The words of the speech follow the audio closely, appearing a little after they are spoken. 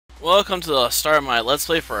Welcome to the start of my Let's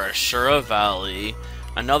Play for Asura Valley.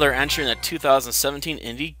 Another entry in the 2017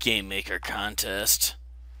 Indie Game Maker Contest.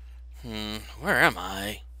 Where am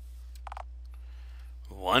I?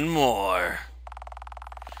 One more.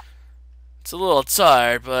 It's a little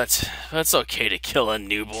tired, but it's okay to kill a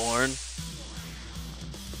newborn.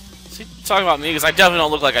 See, talking about me, because I definitely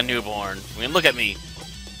don't look like a newborn. I mean, look at me.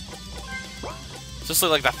 Does this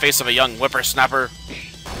look like the face of a young whippersnapper?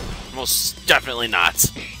 Most definitely not.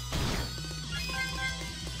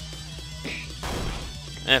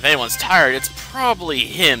 And if anyone's tired, it's probably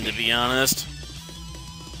him, to be honest.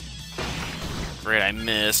 Great, I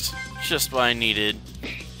missed. Just what I needed.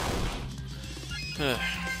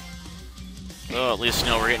 Oh, at least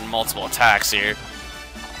you know we're getting multiple attacks here.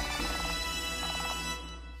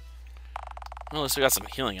 Well, at least we got some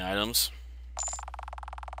healing items.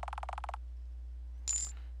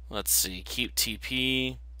 Let's see, keep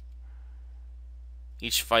TP.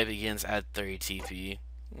 Each fight begins at 30 TP.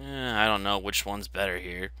 I don't know which one's better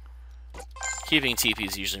here. Keeping TP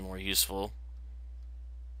is usually more useful.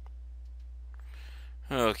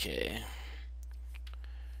 Okay.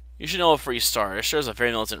 You should know before you start. Asura is a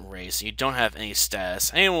very militant race, and you don't have any status.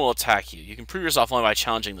 Anyone will attack you. You can prove yourself only by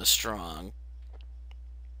challenging the strong.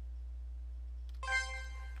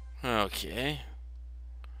 Okay.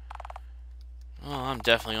 Well, I'm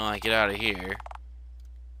definitely gonna get out of here.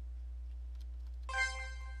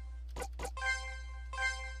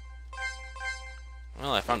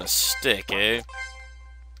 Well, I found a stick, eh?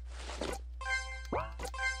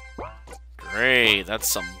 Great, that's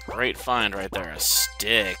some great find right there, a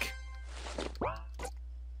stick.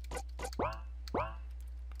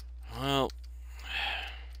 Well,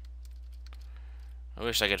 I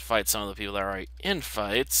wish I could fight some of the people that are in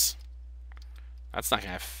fights. That's not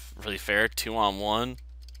gonna be really fair, 2-on-1.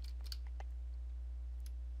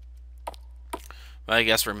 But I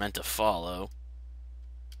guess we're meant to follow.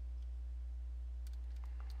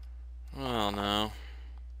 Well, no.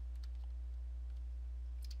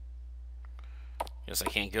 Guess I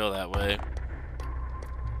can't go that way.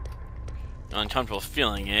 Uncomfortable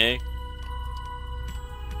feeling, eh?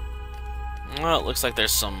 Well, it looks like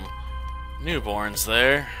there's some newborns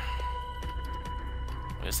there.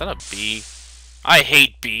 Wait, is that a bee? I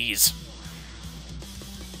hate bees!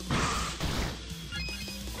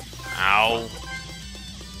 Ow.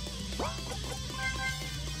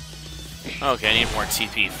 Okay, I need more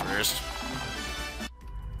TP first.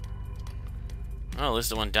 Oh, at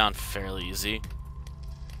least it went down fairly easy.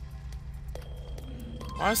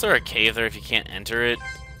 Why is there a cave there if you can't enter it?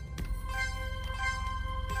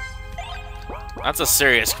 That's a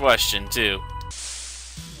serious question, too.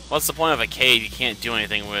 What's the point of a cave you can't do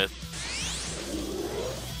anything with?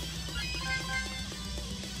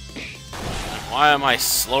 Why am I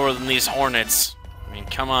slower than these hornets? I mean,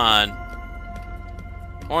 come on.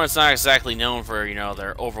 Hornets not exactly known for, you know,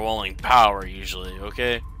 their overwhelming power, usually,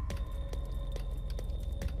 okay?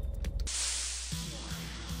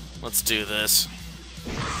 Let's do this.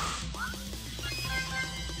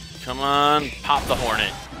 Come on, pop the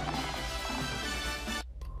hornet.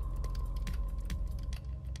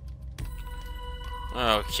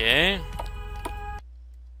 Okay.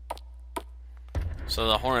 So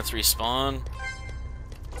the hornets respawn.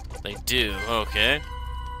 They do, okay.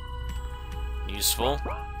 Useful.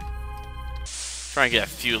 Try and get a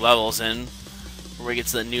few levels in before we get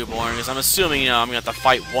to the newborn, because I'm assuming, you know, I'm gonna have to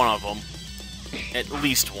fight one of them. At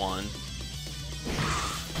least one.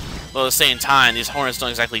 But at the same time, these hornets don't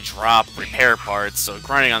exactly drop repair parts, so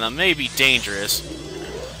grinding on them may be dangerous.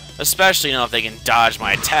 Especially, you know, if they can dodge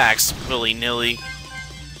my attacks willy-nilly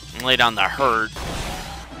and lay down the hurt.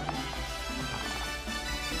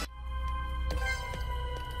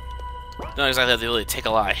 Don't exactly have to really take a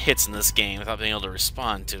lot of hits in this game without being able to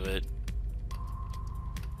respond to it.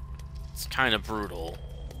 It's kind of brutal.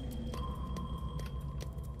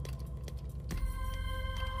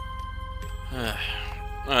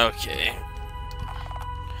 Okay.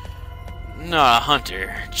 Not a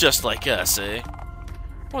hunter, just like us, eh?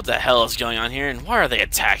 What the hell is going on here, and why are they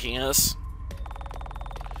attacking us?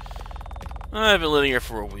 I've been living here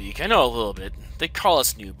for a week. I know a little bit. They call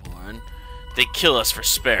us newborn. They kill us for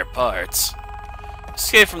spare parts.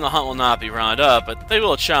 Escape from the hunt will not be rounded up, but they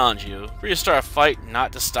will challenge you. Restart a fight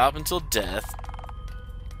not to stop until death.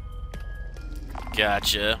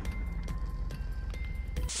 Gotcha.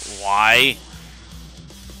 Why?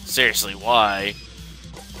 Seriously, why?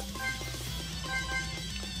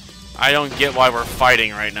 I don't get why we're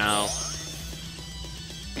fighting right now.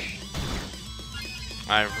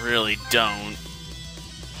 I really don't.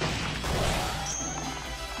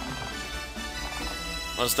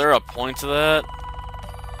 Was there a point to that?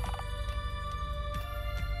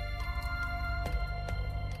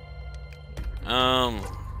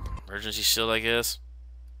 Emergency shield, I guess.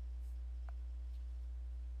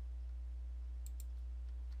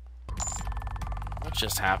 What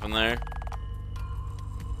just happened there?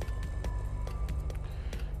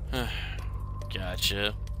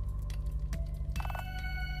 Gotcha.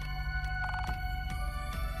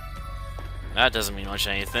 That doesn't mean much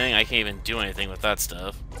of anything. I can't even do anything with that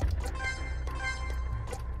stuff.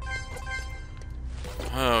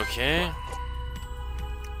 Okay.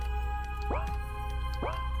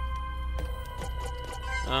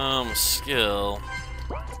 Skill.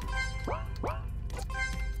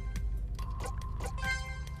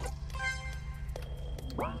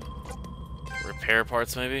 Repair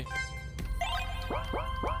parts, maybe?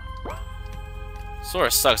 Sort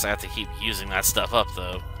of sucks I have to keep using that stuff up,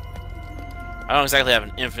 though. I don't exactly have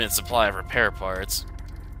an infinite supply of repair parts.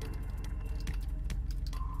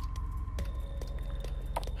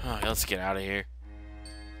 Okay, let's get out of here.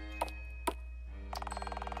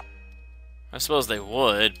 I suppose they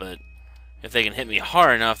would, but if they can hit me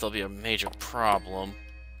hard enough, there'll be a major problem.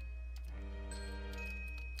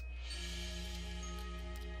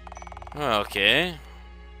 Okay.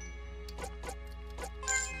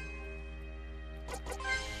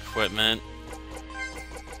 Equipment.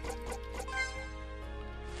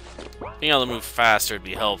 Being able to move faster would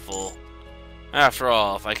be helpful. After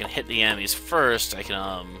all, if I can hit the enemies first, I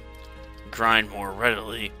can, grind more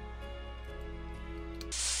readily.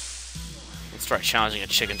 Let's try challenging a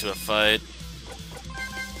chicken to a fight.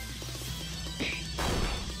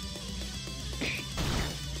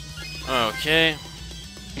 Okay.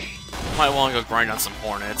 Might want to go grind on some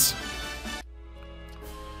hornets.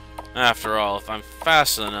 After all, if I'm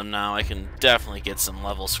faster than them now, I can definitely get some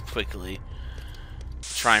levels quickly.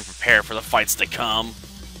 Try and prepare for the fights to come.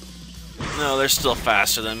 No, they're still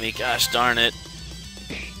faster than me, gosh darn it.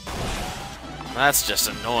 That's just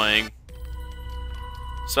annoying.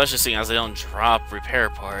 Especially seeing as they don't drop repair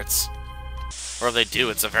parts. Or if they do,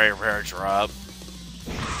 it's a very rare drop.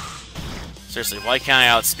 Seriously, why can't I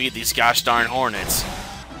outspeed these gosh darn hornets?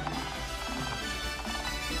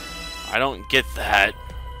 I don't get that.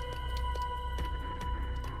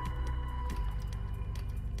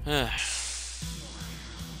 Well,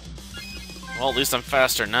 at least I'm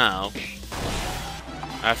faster now.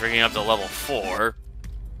 After getting up to level 4.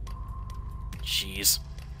 Jeez.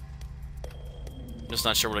 I'm just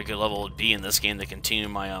not sure what a good level would be in this game to continue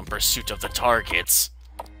my pursuit of the targets.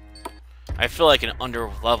 I feel like an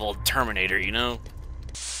under-leveled Terminator, you know?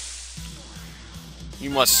 You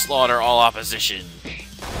must slaughter all opposition.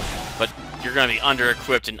 But you're gonna be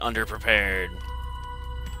under-equipped and under-prepared.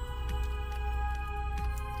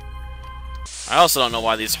 I also don't know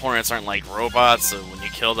why these hornets aren't like robots, so when you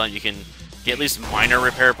kill them you can get at least minor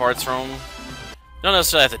repair parts from them. You don't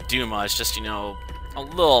necessarily have to do much, just, you know, a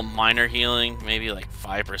little minor healing, maybe like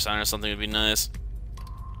 5% or something would be nice.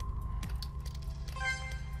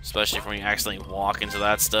 Especially if when you accidentally walk into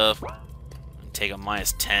that stuff and take a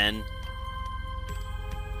 -10.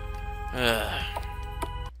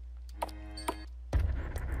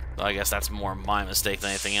 Well, I guess that's more my mistake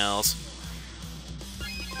than anything else.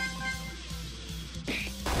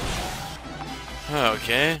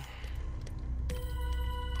 Okay.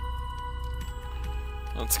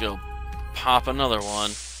 Let's go pop another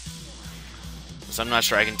one. Because I'm not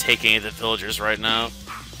sure I can take any of the villagers right now.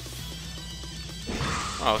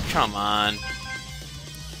 Oh, come on.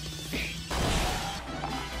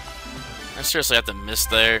 I seriously have to miss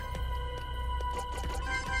there.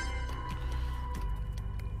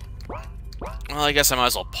 Well, I guess I might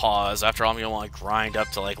as well pause. After all, I'm going to want to grind up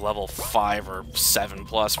to like level 5 or 7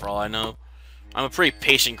 plus for all I know. I'm a pretty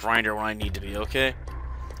patient grinder when I need to be, okay?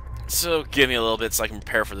 So give me a little bit so I can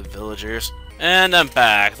prepare for the villagers. And I'm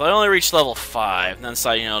back. I only reached level 5, and then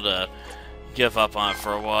decided, you know, to give up on it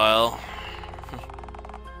for a while.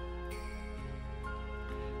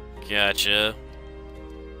 Gotcha.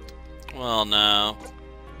 Well, now,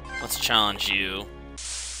 let's challenge you.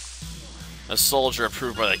 A soldier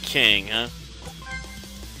approved by the king, huh?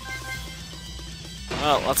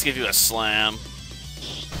 Well, let's give you a slam.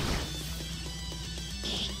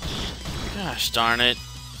 Gosh darn it.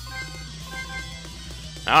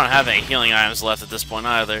 I don't have any healing items left at this point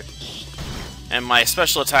either. And my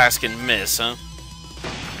special attacks can miss, huh?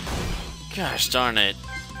 Gosh darn it.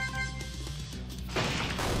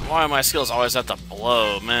 Why do my skills always have to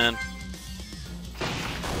blow, man?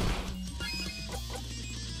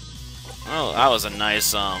 Well, that was a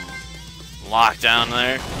nice, lockdown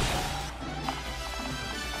there.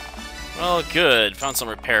 Well, good. Found some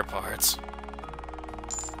repair parts.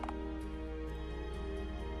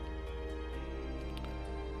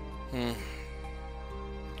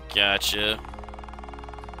 Gotcha.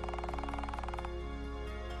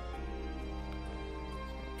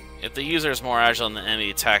 If the user is more agile than the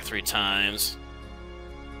enemy, attack 3 times.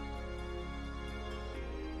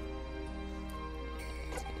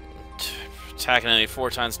 Attack an enemy 4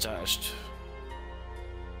 times dodged.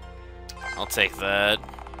 I'll take that.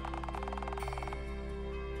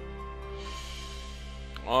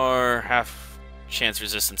 Or half chance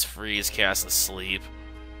resistance freeze, cast asleep.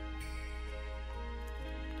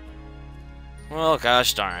 Well,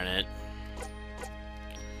 gosh darn it.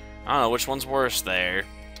 I don't know which one's worse there.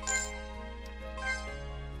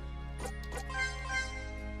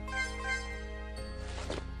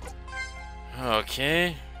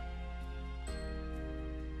 Okay.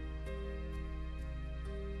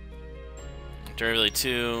 Durability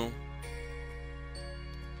 2.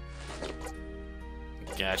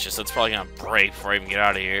 Gotcha, so it's probably gonna break before I even get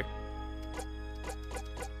out of here.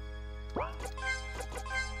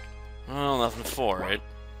 Well, nothing for it.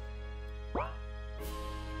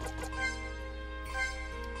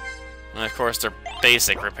 And of course, they're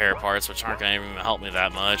basic repair parts, which aren't gonna even help me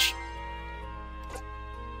that much.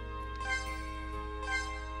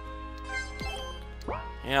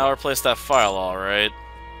 Yeah, I'll replace that file, alright.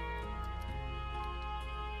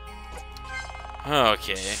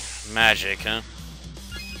 Okay, magic, huh?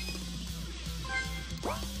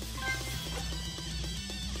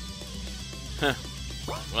 Huh.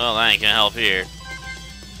 Well, that ain't gonna help here.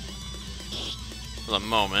 For the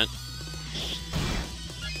moment.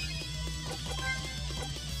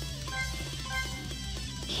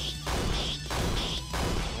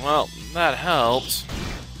 Well, that helped.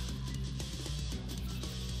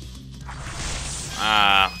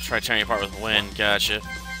 Ah, try tearing apart with wind, gotcha.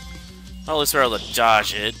 Well, at least we're able to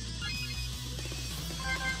dodge it.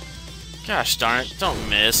 Gosh darn it, don't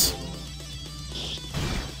miss.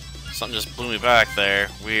 Something just blew me back there.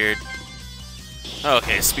 Weird.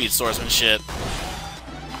 Okay, speed swordsmanship.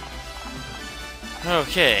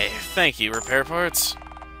 Okay, thank you, repair parts.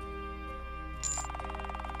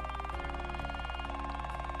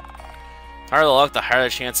 Higher the luck, the higher the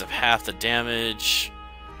chance of half the damage.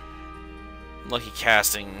 Lucky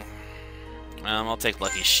casting. I'll take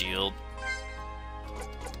lucky shield.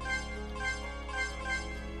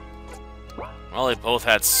 Well, they both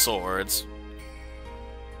had swords.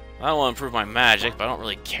 I will improve my magic, but I don't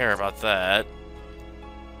really care about that.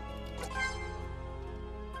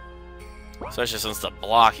 Especially since the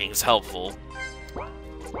blocking is helpful.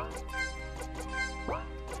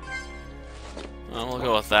 Well, we'll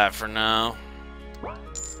go with that for now.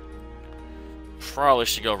 Probably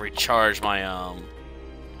should go recharge my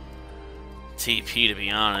TP, to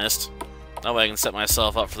be honest. That way I can set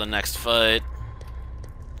myself up for the next fight.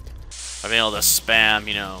 I've been able to spam,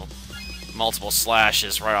 you know, multiple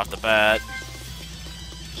slashes right off the bat.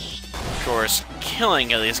 Of course, killing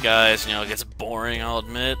these guys, you know, gets boring, I'll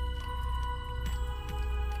admit.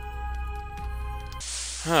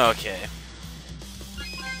 Okay.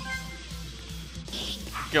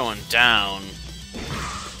 Going down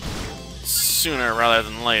sooner rather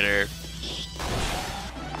than later.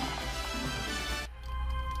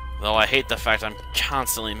 Though I hate the fact I'm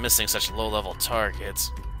constantly missing such low-level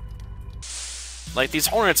targets. Like, these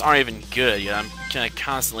Hornets aren't even good, yet I'm gonna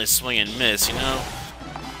constantly swing and miss, you know?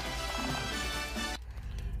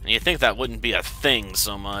 And you'd think that wouldn't be a thing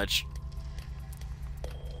so much.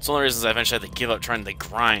 It's one of the reasons I eventually had to give up trying to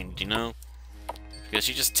grind, you know? Because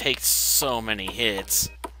you just take so many hits.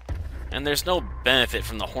 And there's no benefit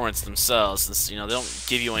from the Hornets themselves, since, you know, they don't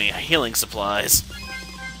give you any healing supplies.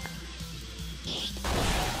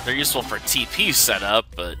 They're useful for TP setup,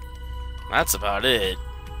 but that's about it.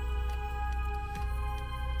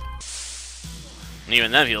 And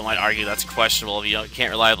even then, people might argue that's questionable if you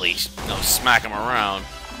can't reliably, you know, smack them around.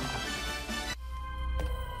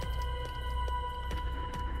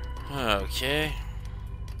 Okay.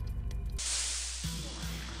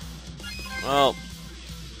 Well,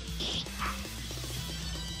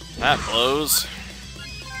 that blows.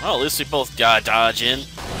 Well, at least we both got dodge in.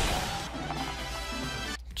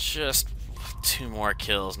 Just 2 more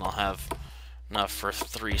kills and I'll have enough for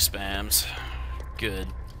 3 spams. Good.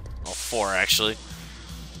 Well, 4 actually.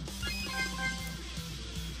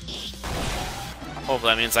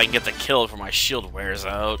 Hopefully that means I can get the kill before my shield wears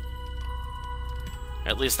out.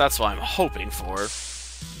 At least that's what I'm hoping for.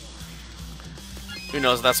 Who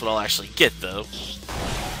knows if that's what I'll actually get, though.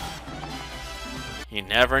 You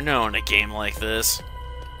never know in a game like this.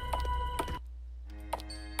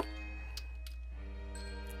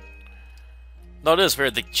 Though it is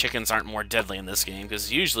weird the chickens aren't more deadly in this game,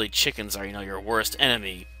 because usually chickens are, you know, your worst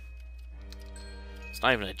enemy. It's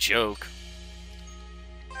not even a joke.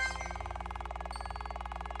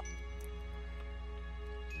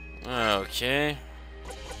 Okay.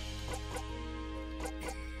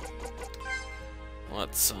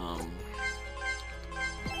 Let's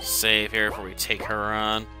save here before we take her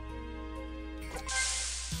on.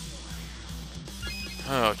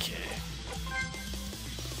 Okay.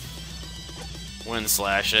 Wind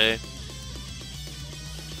slash, eh?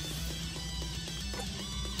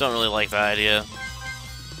 Don't really like that idea.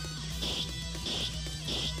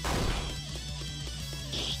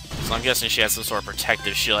 So I'm guessing she had some sort of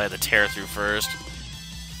protective shield I had to tear through first.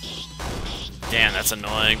 Damn, that's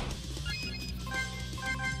annoying.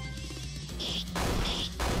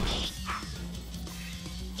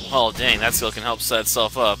 Oh, dang, that skill can help set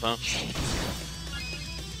itself up, huh?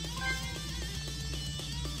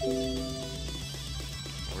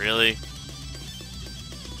 Really?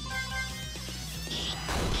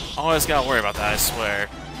 Always gotta worry about that, I swear.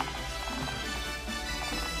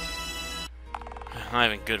 Not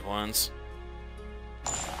even good ones.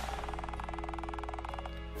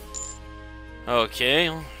 Okay.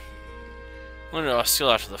 Learn a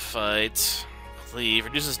skill after the fight. Cleave.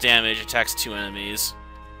 Reduces damage, attacks 2 enemies.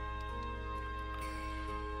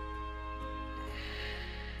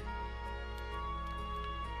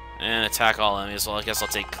 And attack all enemies. Well, I guess I'll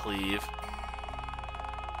take Cleave.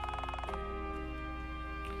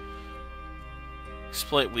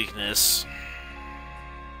 Exploit weakness.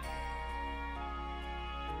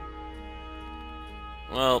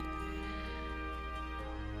 Well,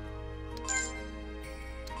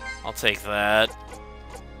 I'll take that.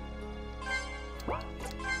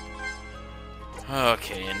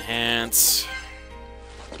 Okay, enhance.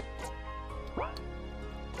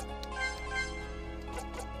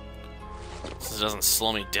 This doesn't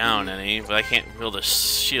slow me down any, but I can't wield a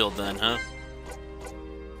shield then, huh?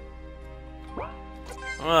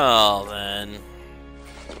 Well, then.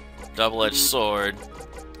 Double-edged sword.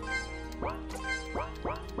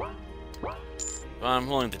 But I'm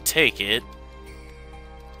willing to take it.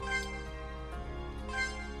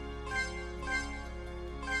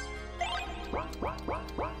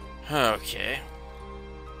 Okay.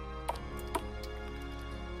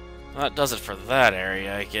 That does it for that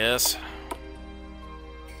area, I guess.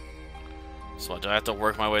 So what, do I have to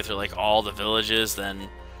work my way through, like, all the villages, then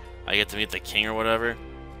I get to meet the king or whatever?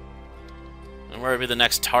 And where would be the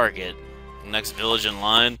next target? The next village in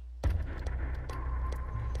line?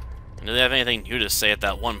 And do they have anything new to say at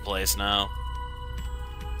that one place now?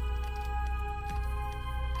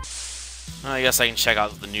 Well, I guess I can check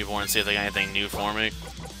out the newborn and see if they got anything new for me.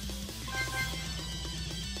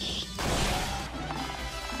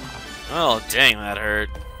 Oh, dang, that hurt.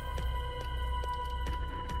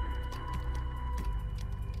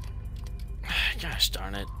 Gosh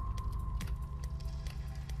darn it.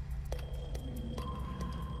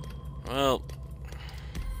 Well.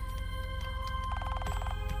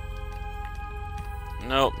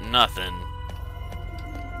 Nope, nothing.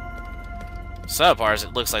 Sad part is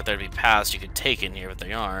it looks like there'd be paths you could take in here, but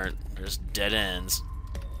they aren't. There's dead ends.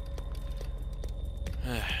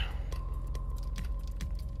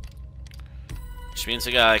 Which means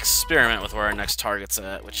we gotta experiment with where our next target's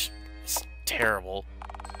at, which is terrible.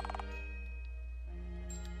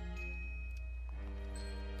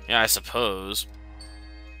 Yeah, I suppose.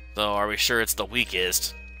 Though, are we sure it's the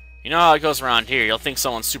weakest? You know how it goes around here. You'll think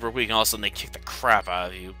someone's super weak, and all of a sudden they kick the crap out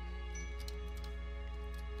of you.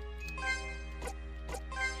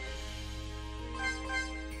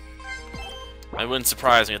 It wouldn't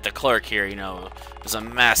surprise me if the clerk here, you know, is a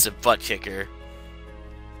massive butt kicker.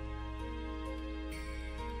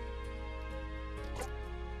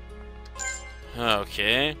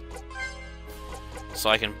 Okay. So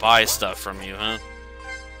I can buy stuff from you, huh?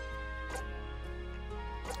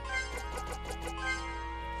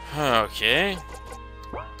 Okay.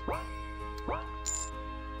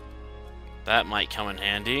 That might come in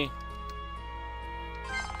handy.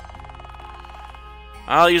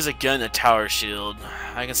 I'll use a gun and a tower shield.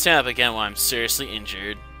 I can stand up again when I'm seriously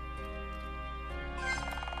injured.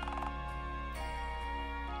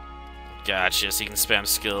 Gotcha, so you can spam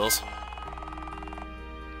skills.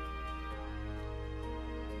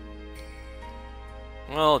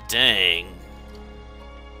 Well, dang.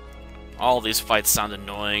 All these fights sound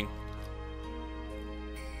annoying.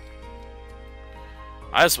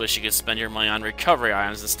 I just wish you could spend your money on recovery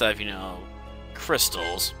items instead of, you know,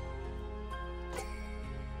 crystals.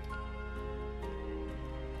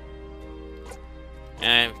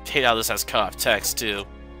 And I hate how this has cut-off text, too.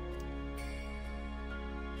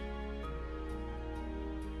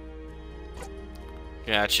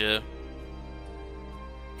 Gotcha.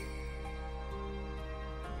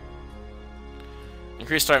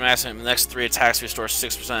 Increase start maximum. The next 3 attacks restore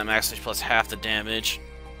 6% max damage plus half the damage.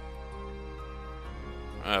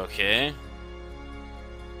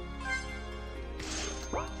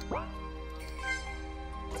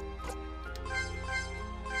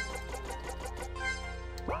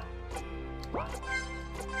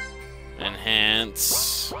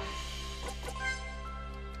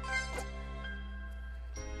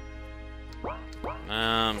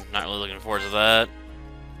 Not really looking forward to that.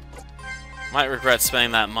 Might regret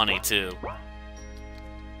spending that money, too.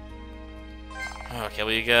 Okay,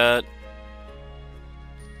 what you got?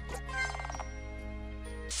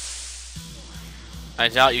 I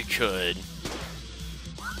doubt you could.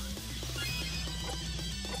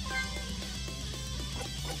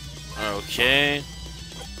 Okay.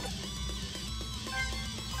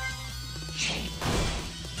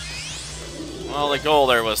 Well, the goal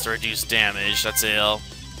there was to reduce damage, that's it.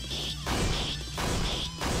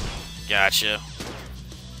 Gotcha.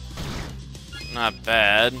 Not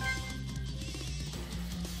bad.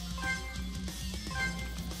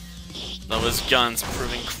 Though his gun's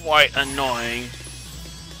proving quite annoying.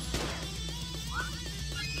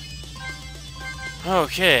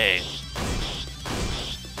 Okay.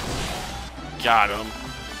 Got him.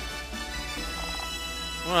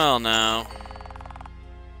 Well, now.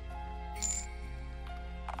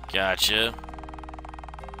 Gotcha.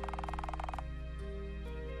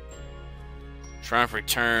 Triumph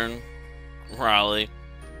return. Raleigh.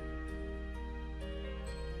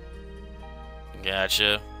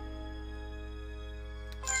 Gotcha.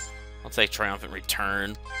 I'll take triumphant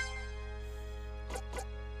return.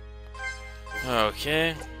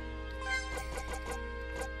 Okay.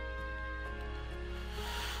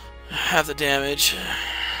 Half the damage.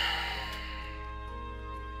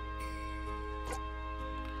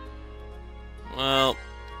 Well,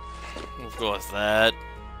 we'll go with that.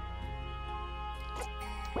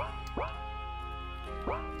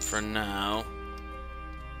 For now.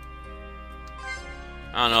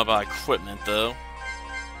 I don't know about equipment, though.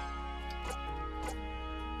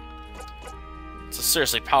 It's a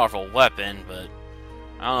seriously powerful weapon, but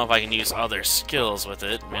I don't know if I can use other skills with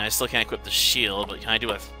it. I mean, I still can't equip the shield, but can I do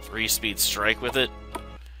a 3-speed strike with it?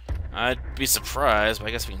 I'd be surprised, but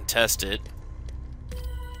I guess we can test it.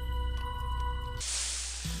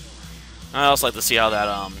 I also like to see how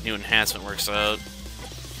that new enhancement works out.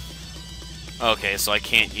 Okay, so I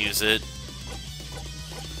can't use it.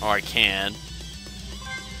 Or I can.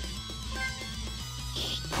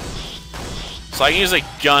 So I can use a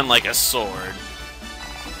gun like a sword.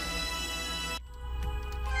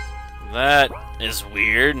 That is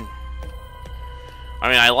weird. I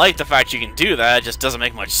mean, I like the fact you can do that, it just doesn't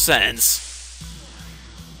make much sense.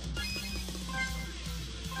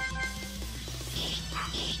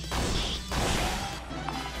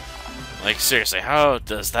 Like, seriously, how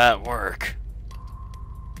does that work?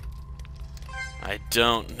 I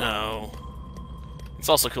don't know. It's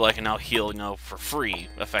also cool I can now heal, for free,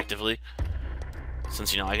 effectively.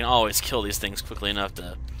 Since, I can always kill these things quickly enough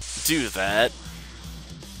to do that.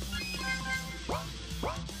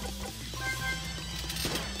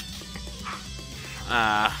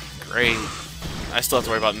 Ah, great. I still have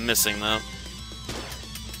to worry about missing, though.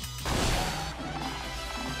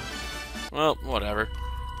 Well, whatever.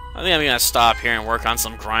 I think I'm gonna stop here and work on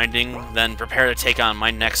some grinding, then prepare to take on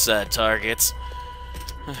my next set of targets.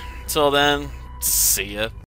 Until then, see ya.